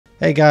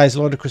Hey guys,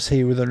 Ludicrous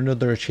here with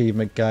another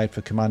achievement guide for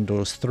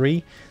Commandos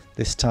 3.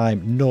 This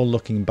time, no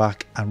looking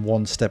back and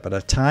one step at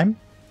a time.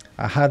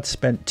 I had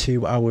spent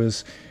 2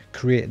 hours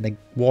creating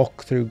a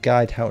walkthrough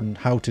guide on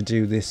how to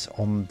do this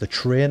on the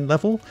train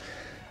level.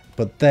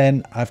 But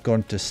then I've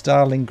gone to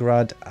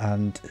Stalingrad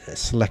and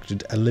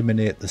selected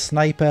Eliminate the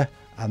Sniper.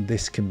 And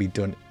this can be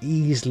done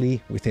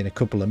easily within a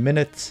couple of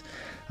minutes.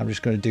 I'm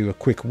just going to do a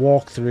quick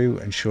walkthrough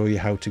and show you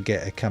how to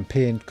get a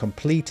campaign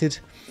completed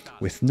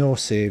with no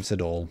saves at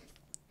all.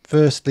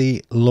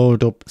 Firstly,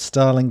 load up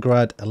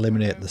Stalingrad,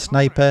 eliminate the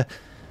sniper.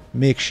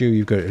 Make sure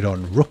you've got it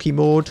on rookie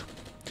mode.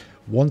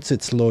 Once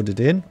it's loaded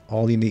in,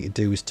 all you need to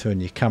do is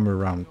turn your camera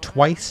around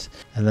twice.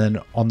 And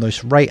then on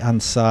this right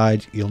hand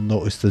side, you'll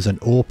notice there's an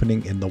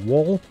opening in the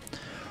wall.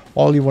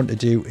 All you want to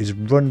do is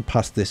run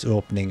past this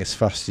opening as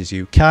fast as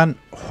you can.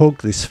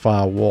 Hug this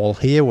far wall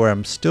here where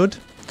I'm stood.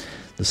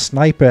 The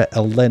sniper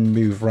will then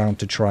move around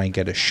to try and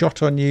get a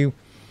shot on you.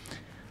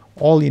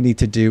 All you need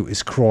to do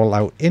is crawl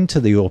out into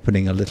the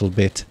opening a little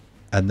bit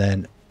and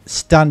then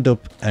stand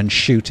up and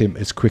shoot him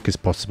as quick as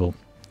possible.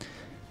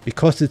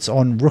 Because it's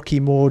on rookie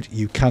mode,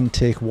 you can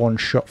take one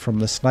shot from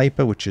the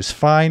sniper, which is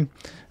fine,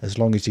 as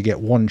long as you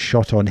get one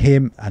shot on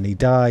him and he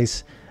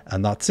dies,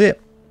 and that's it.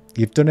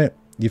 You've done it.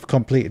 You've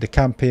completed a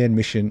campaign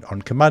mission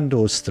on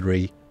Commandos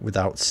 3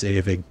 without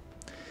saving.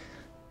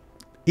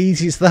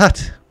 Easy as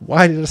that.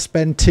 Why did I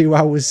spend 2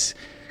 hours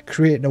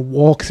creating a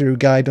walkthrough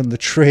guide on the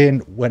train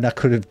when I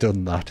could have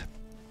done that?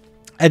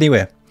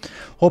 Anyway,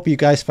 hope you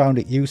guys found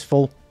it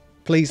useful.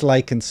 Please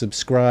like and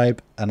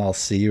subscribe, and I'll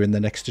see you in the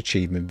next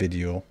achievement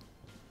video.